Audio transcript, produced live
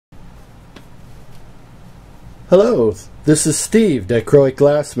Hello, this is Steve, Dichroic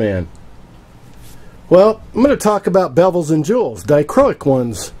Glassman. Well, I'm going to talk about bevels and jewels, dichroic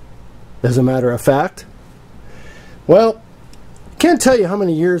ones, as a matter of fact. Well, can't tell you how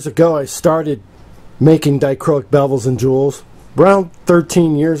many years ago I started making dichroic bevels and jewels. Around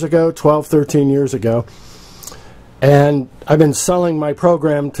 13 years ago, 12, 13 years ago. And I've been selling my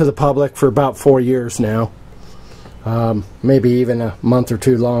program to the public for about 4 years now. Maybe even a month or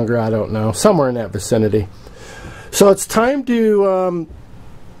two longer, I don't know. Somewhere in that vicinity. So it's time to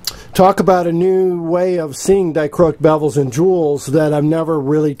talk about a new way of seeing dichroic bevels and jewels that I've never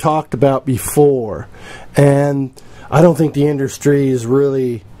really talked about before. And I don't think the industry is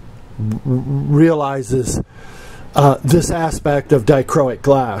really realizes this aspect of dichroic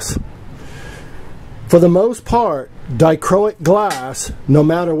glass. For the most part, dichroic glass, no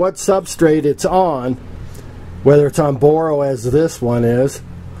matter what substrate it's on, whether it's on boro as this one is,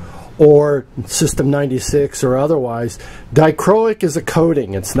 or System 96 or otherwise, dichroic is a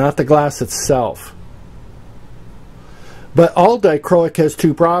coating. It's not the glass itself. But all dichroic has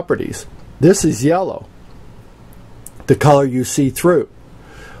two properties. This is yellow, the color you see through.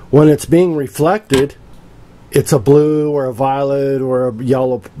 When it's being reflected, it's a blue or a violet or a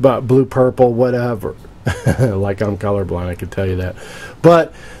yellow, blue, purple, whatever. Like I'm colorblind, I can tell you that.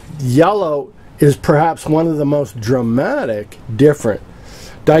 But yellow is perhaps one of the most dramatic different.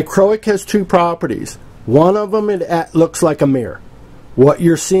 Dichroic has two properties. One of them, it looks like a mirror. What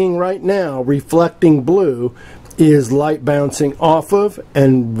you're seeing right now, reflecting blue, is light bouncing off of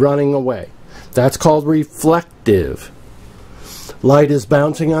and running away. That's called reflective. Light is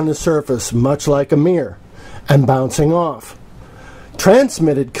bouncing on the surface, much like a mirror, and bouncing off.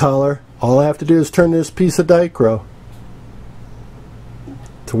 Transmitted color, all I have to do is turn this piece of dichro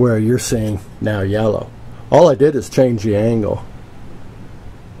to where you're seeing now yellow. All I did is change the angle.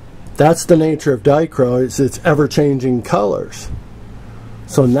 That's the nature of dichro, is it's ever-changing colors.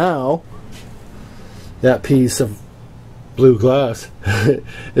 So now, that piece of blue glass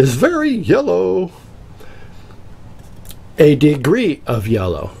is very yellow. A degree of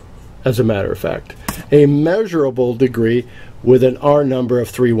yellow, as a matter of fact. A measurable degree with an R number of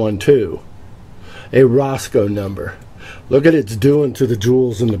 312. A Roscoe number. Look at it's doing to the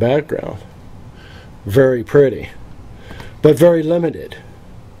jewels in the background. Very pretty, but very limited.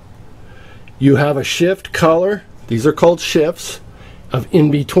 You have a shift color, these are called shifts, of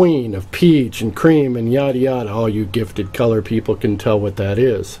in-between, of peach and cream and yada yada. All you gifted color people can tell what that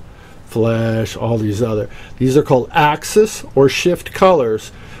is. Flesh, all these other. These are called axis or shift colors.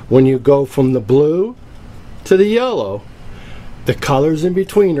 When you go from the blue to the yellow, the colors in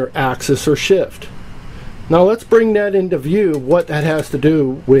between are axis or shift. Now let's bring that into view, what that has to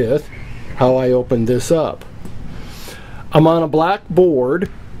do with how I opened this up. I'm on a black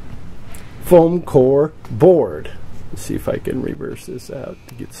board, foam core board. Let's see if I can reverse this out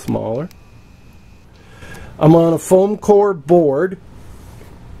to get smaller. I'm on a foam core board.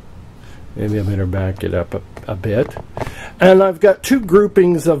 Maybe I better back it up a bit. And I've got two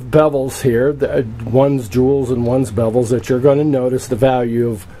groupings of bevels here. One's jewels and one's bevels that you're going to notice the value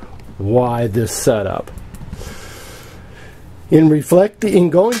of why this setup. In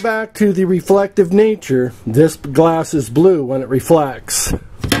going back to the reflective nature, this glass is blue when it reflects.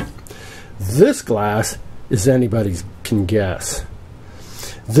 This glass is anybody's can guess.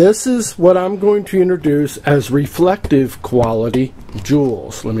 This is what I'm going to introduce as reflective quality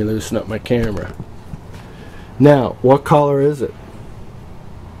jewels. Let me loosen up my camera. Now, what color is it?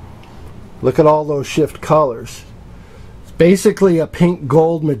 Look at all those shift colors. It's basically a pink,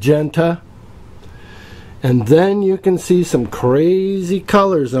 gold, magenta. And then you can see some crazy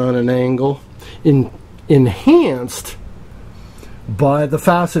colors on an angle, enhanced by the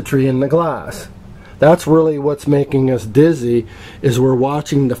facetry in the glass. That's really what's making us dizzy, is we're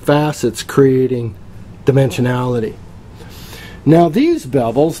watching the facets creating dimensionality. Now these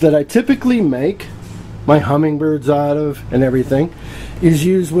bevels that I typically make my hummingbirds out of and everything is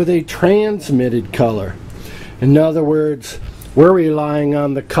used with a transmitted color. In other words, we're relying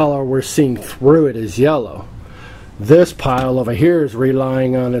on the color we're seeing through it as yellow. This pile over here is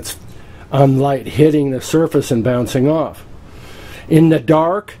relying on light hitting the surface and bouncing off. In the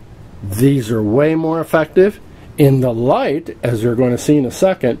dark, these are way more effective. In the light, as you're going to see in a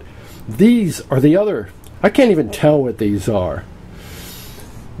second, these are the other. I can't even tell what these are.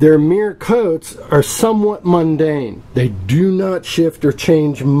 Their mirror coats are somewhat mundane. They do not shift or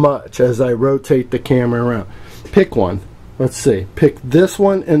change much as I rotate the camera around. Pick one. Let's see. Pick this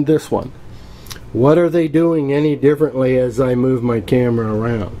one and this one. What are they doing any differently as I move my camera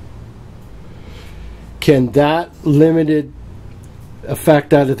around? Can that limited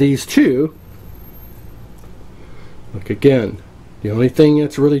effect out of these two Look again. The only thing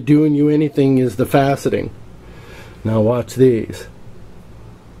that's really doing you anything is the faceting. Now watch these.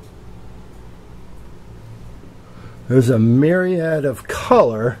 There's a myriad of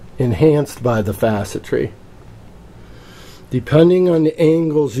color enhanced by the facetry. Depending on the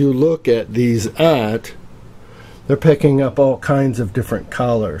angles you look at these at, they're picking up all kinds of different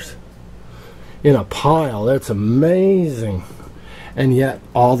colors. In a pile, that's amazing. And yet,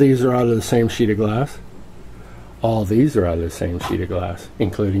 all these are out of the same sheet of glass. All these are out of the same sheet of glass,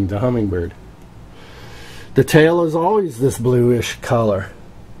 including the hummingbird. The tail is always this bluish color.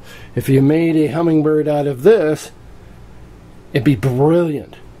 If you made a hummingbird out of this, it'd be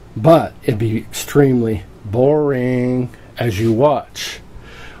brilliant, but it'd be extremely boring as you watch.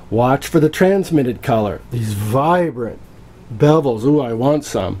 Watch for the transmitted color. These vibrant bevels. Ooh, I want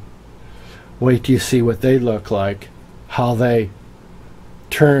some. Wait till you see what they look like. How they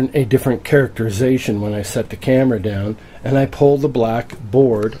turn a different characterization when I set the camera down and I pull the black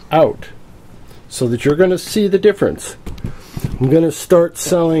board out, so that you're going to see the difference. I'm going to start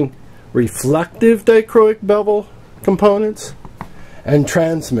selling reflective dichroic bevel components and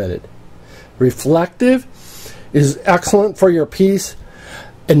transmitted. Reflective is excellent for your piece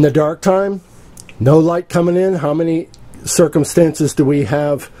in the dark time. No light coming in. How many circumstances do we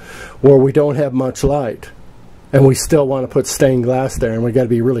have where we don't have much light and we still want to put stained glass there, and we got to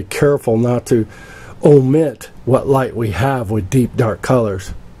be really careful not to omit what light we have with deep dark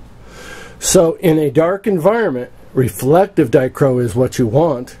colors. So in a dark environment, reflective dichro is what you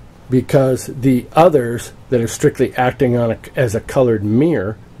want, because the others that are strictly acting on as a colored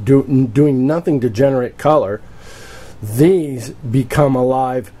mirror, doing nothing to generate color, these become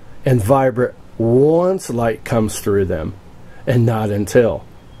alive and vibrant once light comes through them, and not until.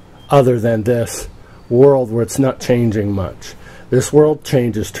 Other than this world where it's not changing much. This world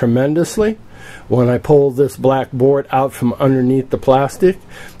changes tremendously. When I pull this black board out from underneath the plastic,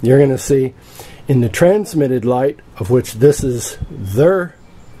 you're going to see in the transmitted light, of which this is their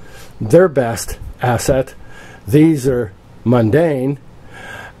best asset, these are mundane,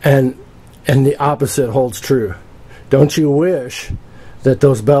 and the opposite holds true. Don't you wish that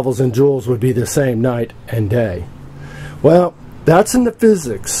those bevels and jewels would be the same night and day? Well, that's in the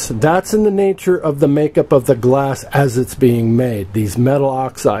physics. That's in the nature of the makeup of the glass as it's being made. These metal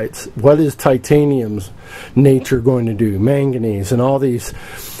oxides. What is titanium's nature going to do? Manganese and all these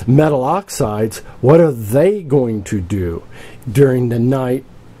metal oxides, what are they going to do during the night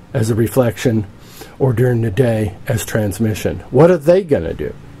as a reflection or during the day as transmission? What are they going to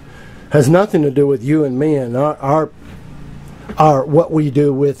do? Has nothing to do with you and me and our what we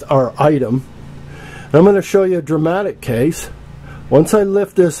do with our item. And I'm going to show you a dramatic case. Once I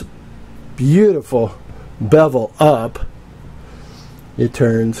lift this beautiful bevel up, it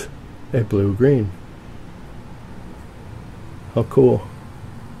turns a blue-green. How cool.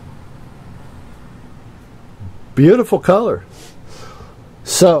 Beautiful color.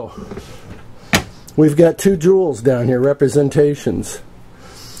 So, we've got two jewels down here, representations.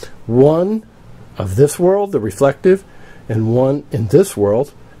 One of this world, the reflective, and one in this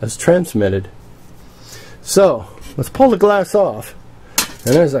world as transmitted. So, let's pull the glass off.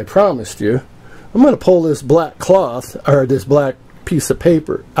 And as I promised you, I'm going to pull this black cloth, or this black piece of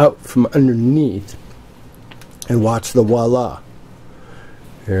paper, out from underneath and watch the voila.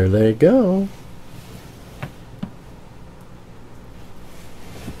 Here they go.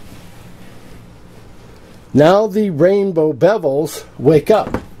 Now the rainbow bevels wake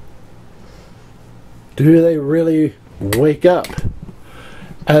up. Do they really wake up?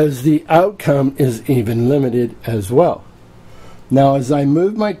 As the outcome is even limited as well. Now as I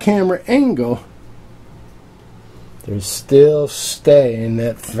move my camera angle, there's still staying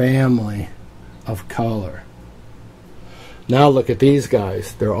that family of color. Now look at these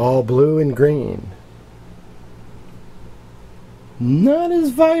guys. They're all blue and green. Not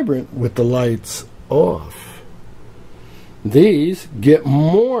as vibrant with the lights off. These get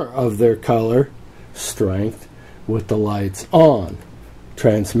more of their color strength with the lights on.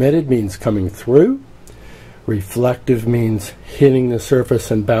 Transmitted means coming through. Reflective means hitting the surface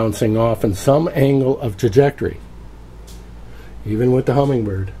and bouncing off in some angle of trajectory. Even with the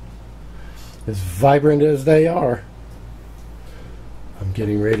hummingbird. As vibrant as they are. I'm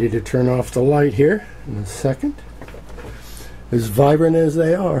getting ready to turn off the light here in a second. As vibrant as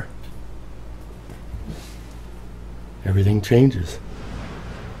they are, everything changes.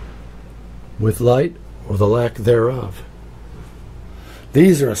 With light or the lack thereof.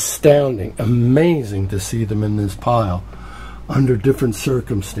 These are astounding, amazing to see them in this pile under different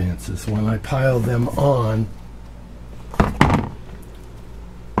circumstances. When I pile them on,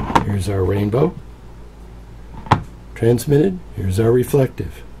 here's our rainbow. Transmitted, here's our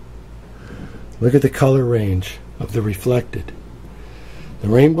reflective. Look at the color range of the reflected. The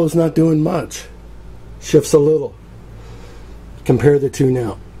rainbow's not doing much. Shifts a little. Compare the two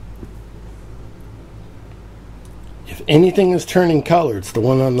now. If anything is turning color, it's the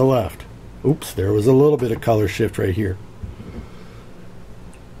one on the left. Oops, there was a little bit of color shift right here.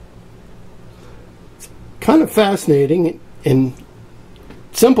 It's kind of fascinating and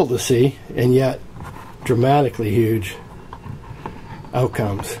simple to see, and yet dramatically huge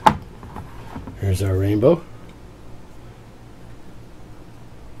outcomes. Here's our rainbow.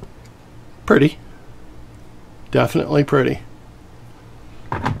 Pretty. Definitely pretty.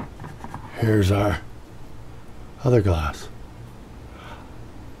 Here's our other glass.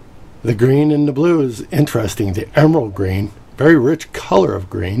 The green and the blue is interesting. The emerald green, very rich color of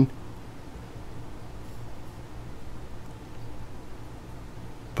green.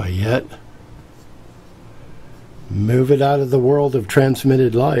 But yet, move it out of the world of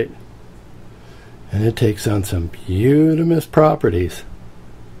transmitted light, and it takes on some beautiful properties.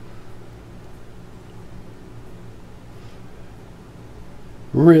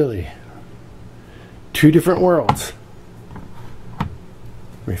 Really, two different worlds.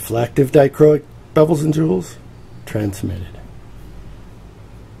 Reflective dichroic bevels and jewels, transmitted.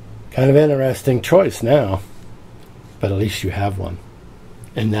 Kind of interesting choice now, but at least you have one.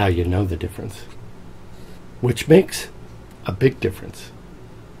 And now you know the difference, which makes a big difference.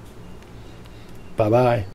 Bye-bye.